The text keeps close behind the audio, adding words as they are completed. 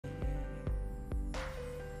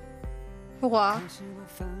我啊？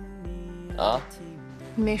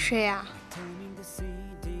你没睡呀？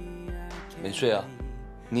没睡啊，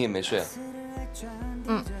你也没睡啊？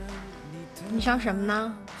嗯，你想什么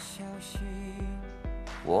呢？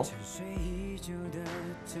我？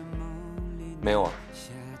没有啊。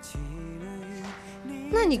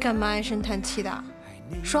那你干嘛唉声叹气的？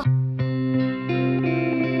说。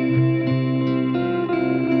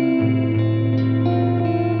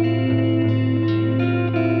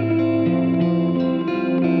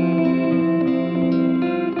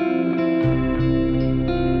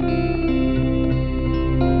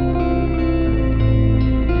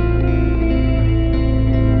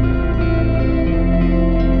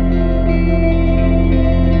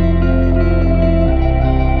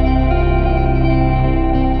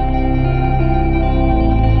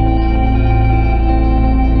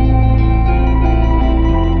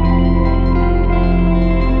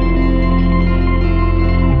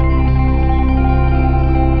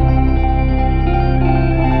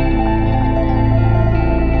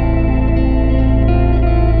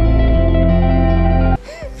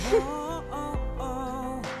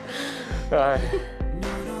哎，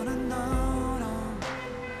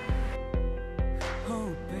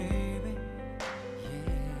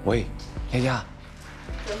喂，丫丫，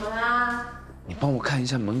怎么啦？你帮我看一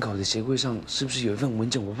下门口的鞋柜上是不是有一份文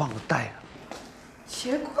件我忘了带了？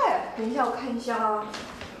鞋柜，等一下我看一下啊。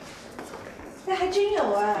那还真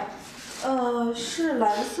有哎，是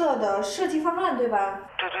蓝色的设计方案对吧？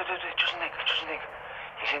对，就是那个。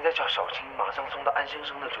你现在叫小青马上送到安先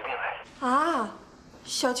生的酒店来。啊，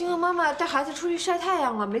小静和妈妈带孩子出去晒太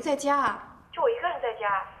阳了，没在家，就我一个人在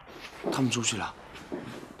家。他们出去了。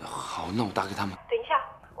好，那我打给他们。等一下，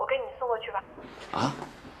我给你送过去吧。啊？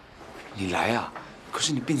你来啊？可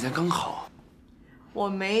是你病才刚好。我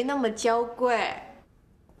没那么娇贵。哎，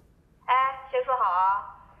先说好啊，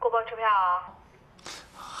过包车票啊。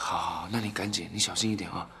好，那你赶紧，你小心一点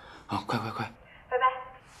啊！好，快！拜拜。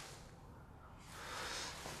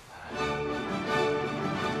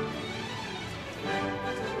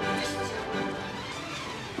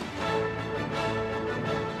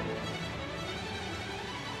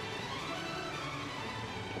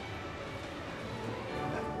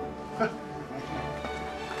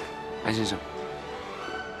安先生，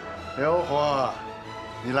刘火，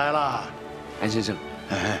你来啦！安先生，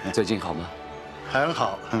最近好吗？很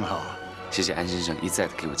好，很好。谢谢安先生一再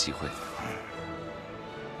的给我机会。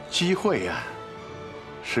机会呀，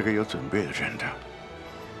是个有准备的人的。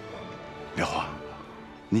刘火，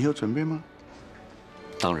你有准备吗？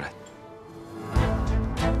当然。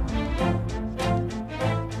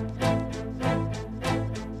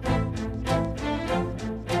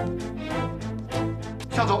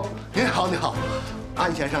向总，您好，您好。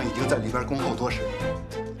安先生已经在里边恭候多时。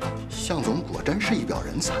向总果真是一表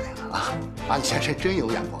人才啊！安先生真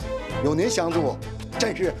有眼光，有您相助，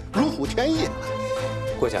真是如虎添翼。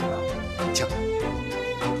过奖了，请。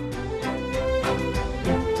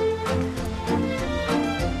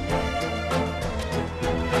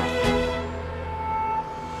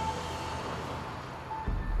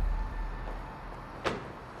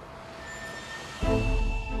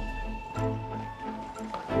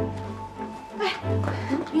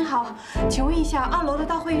您好，请问一下2楼的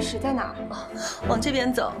大会议室在哪儿？往这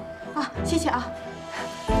边走。啊，谢谢啊。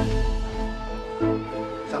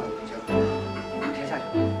向总，请先下去。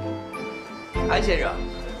安先生，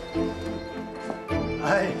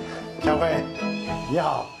哎，向辉，你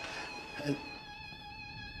好。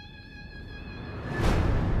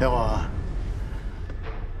刘火，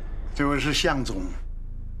这位是向总，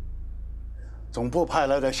总部派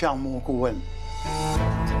来的项目顾问，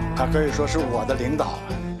他可以说是我的领导。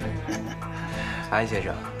安先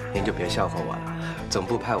生，您就别笑话我了。总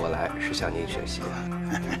部派我来是向您学习的。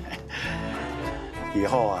以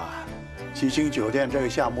后啊，七星酒店这个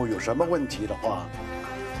项目有什么问题的话，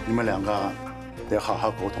你们两个得好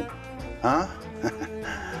好沟通，啊？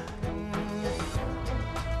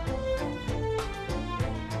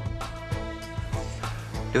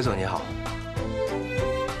刘总您好。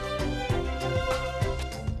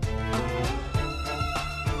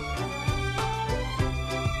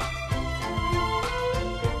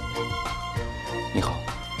你好。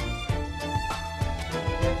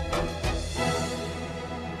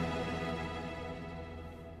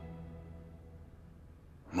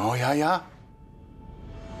毛丫丫。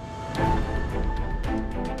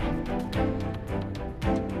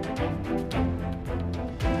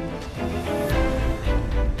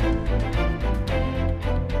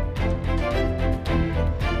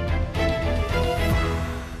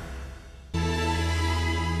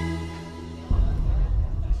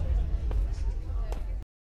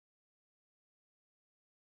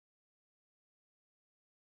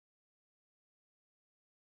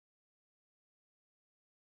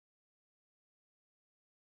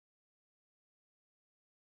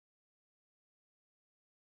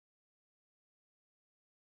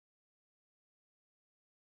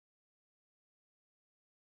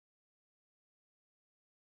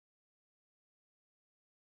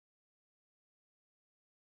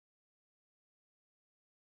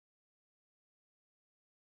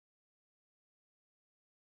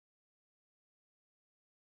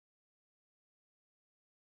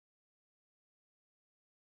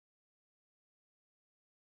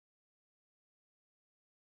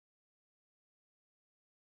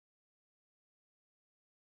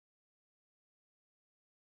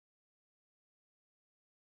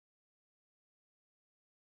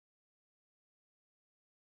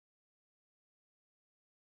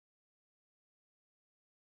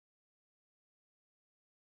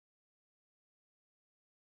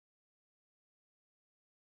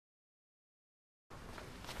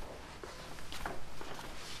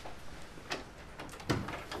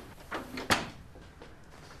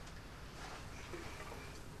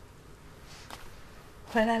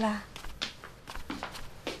回来啦？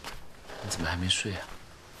你怎么还没睡啊？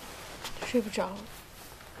睡不着。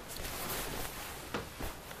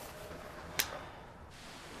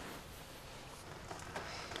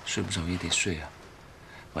睡不着也得睡啊，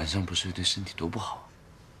晚上不睡对身体多不好。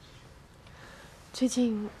最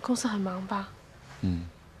近公司很忙吧？嗯。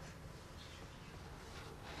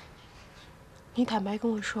你坦白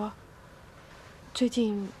跟我说，最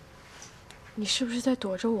近你是不是在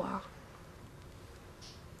躲着我啊？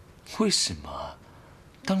为什么？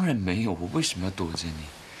当然没有，我为什么要躲着你？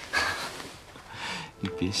你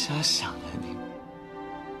别瞎想了，你。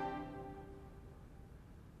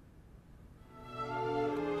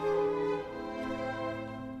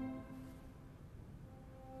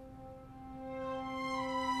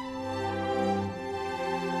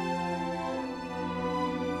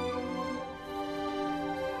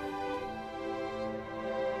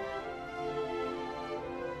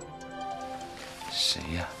谁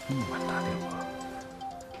呀？那么晚打电话？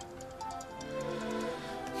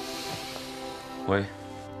喂，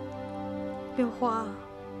柳华，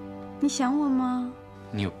你想我吗？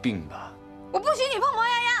你有病吧？我不许你碰毛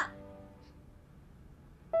丫丫！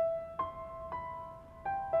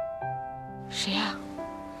谁呀？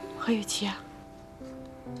何雨琪啊？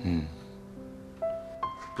嗯，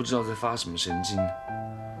不知道在发什么神经。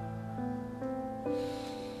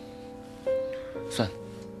算了，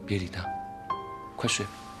别理他。快睡。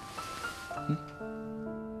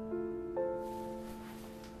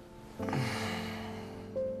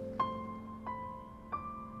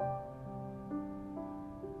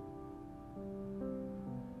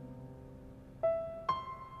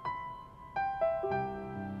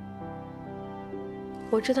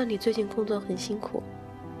我知道你最近工作很辛苦，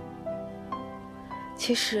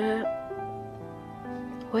其实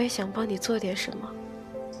我也想帮你做点什么。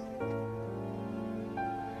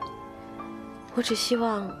我只希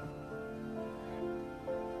望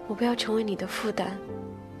我不要成为你的负担，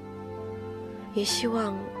也希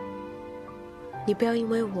望你不要因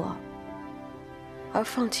为我而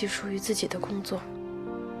放弃属于自己的工作。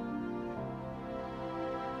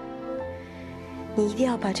你一定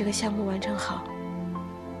要把这个项目完成好，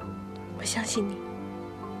我相信你。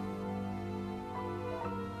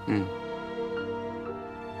嗯。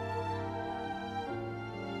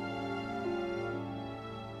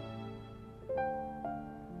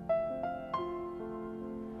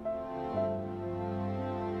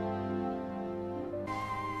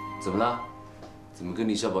怎么啦？怎么跟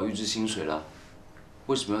李小宝预支薪水了？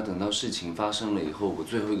为什么要等到事情发生了以后，我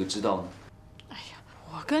最后一个知道呢？哎呀，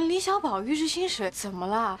我跟李小宝预支薪水怎么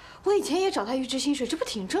了？我以前也找他预支薪水，这不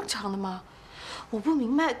挺正常的吗？我不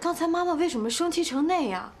明白刚才妈妈为什么生气成那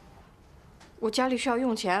样。我家里需要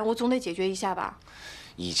用钱，我总得解决一下吧。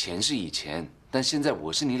以前是以前，但现在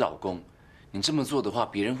我是你老公，你这么做的话，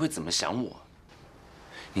别人会怎么想我？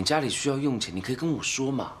你家里需要用钱，你可以跟我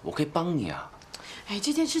说嘛，我可以帮你啊。哎，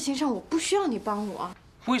这件事情上我不需要你帮我。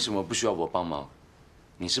为什么不需要我帮忙？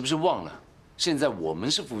你是不是忘了？现在我们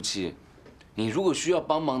是夫妻，你如果需要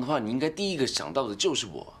帮忙的话，你应该第一个想到的就是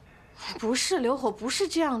我。不是刘火，不是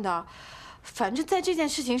这样的。反正在这件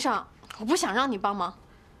事情上，我不想让你帮忙。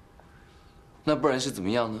那不然是怎么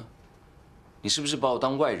样呢？你是不是把我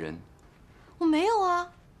当外人？我没有啊。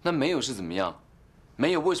那没有是怎么样？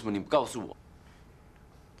没有为什么你不告诉我？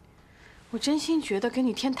我真心觉得给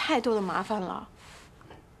你添太多的麻烦了。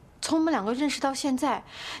从我们两个认识到现在，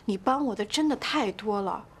你帮我的真的太多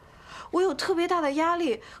了，我有特别大的压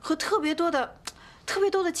力和特别多的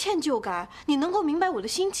歉疚感。你能够明白我的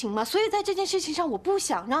心情吗？所以在这件事情上，我不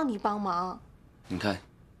想让你帮忙。你看，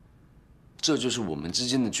这就是我们之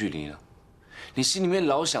间的距离了。你心里面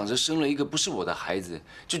老想着生了一个不是我的孩子，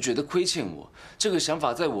就觉得亏欠我，这个想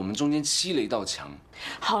法在我们中间砌了一道墙。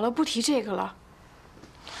好了，不提这个了。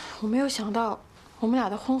我没有想到我们俩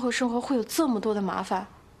的婚后生活会有这么多的麻烦。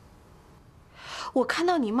我看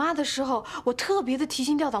到你妈的时候，我特别的提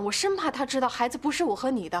心吊胆，我生怕她知道孩子不是我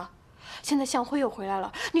和你的。现在向辉又回来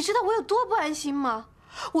了，你知道我有多不安心吗？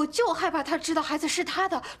我就害怕她知道孩子是她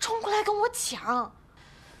的，冲过来跟我抢。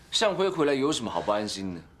向辉回来有什么好不安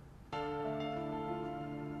心的？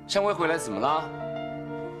向辉回来怎么啦？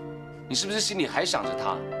你是不是心里还想着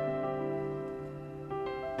他？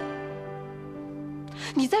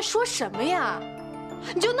你在说什么呀？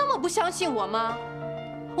你就那么不相信我吗？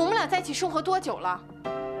我们俩在一起生活多久了？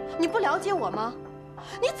你不了解我吗？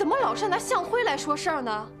你怎么老是拿向辉来说事儿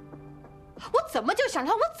呢？我怎么就想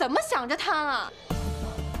他？我怎么想着他啊？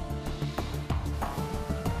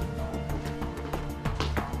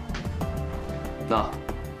那，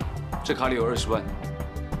这卡里有20万，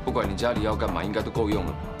不管你家里要干嘛，应该都够用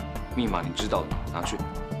了吧？密码你知道的，拿去。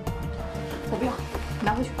我不要。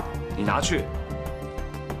拿回去。你拿去。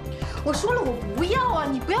我说了我不要啊！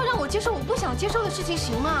你不要让我接受我不想接受的事情，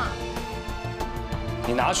行吗？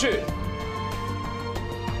你拿去。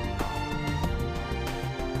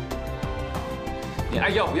你爱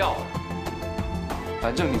要不要？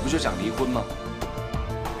反正你不就想离婚吗？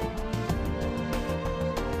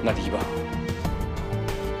那离吧。